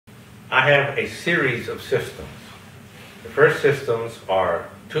I have a series of systems. The first systems are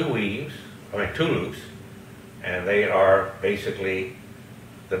two loops, and they are basically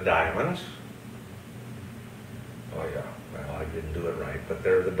the diamonds. Oh yeah, well, I didn't do it right, but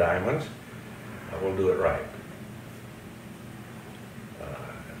they're the diamonds. I will do it right.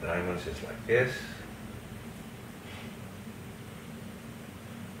 Diamonds is like this.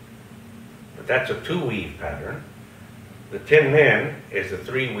 But that's a two-weave pattern. The Tin Men is a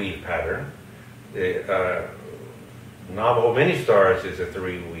three-weave pattern. The Navajo Mini Stars is a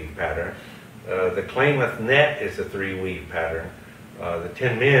three-weave pattern. The Klamath Net is a three-weave pattern. The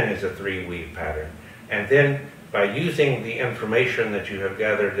Tin Men is a three-weave pattern. And then by using the information that you have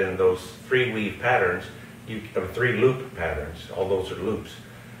gathered in those three-weave patterns, three-loop patterns, all those are loops,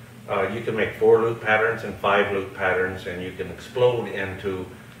 you can make four-loop patterns and five-loop patterns, and you can explode into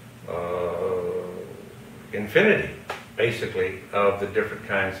infinity, basically, of the different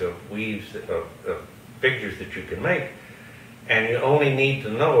kinds of weaves, of figures that you can make. And you only need to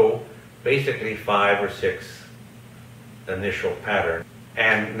know basically 5 or 6 initial patterns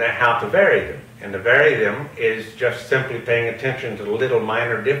and how to vary them. And to vary them is just simply paying attention to the little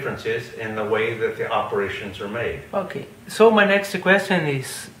minor differences in the way that the operations are made. Okay, so my next question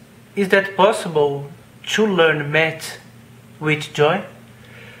is that possible to learn math with joy?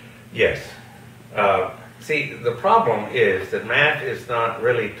 Yes. See, the problem is that math is not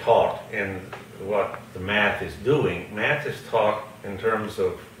really taught in what the math is doing. Math is taught in terms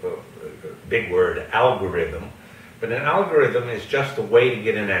of, big word, algorithm. But an algorithm is just a way to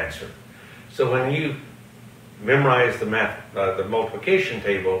get an answer. So when you memorize the multiplication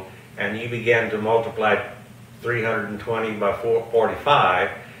table and you begin to multiply 320 by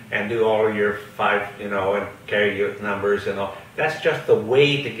 445 and do all of your and carry your numbers and all, that's just the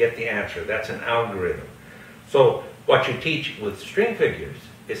way to get the answer. That's an algorithm. So what you teach with string figures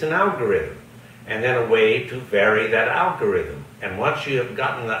is an algorithm, and then a way to vary that algorithm. And once you have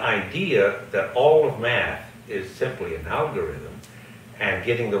gotten the idea that all of math is simply an algorithm, and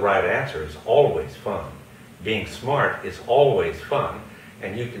getting the right answer is always fun. Being smart is always fun,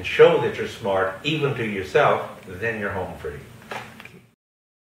 and you can show that you're smart even to yourself, then you're home free.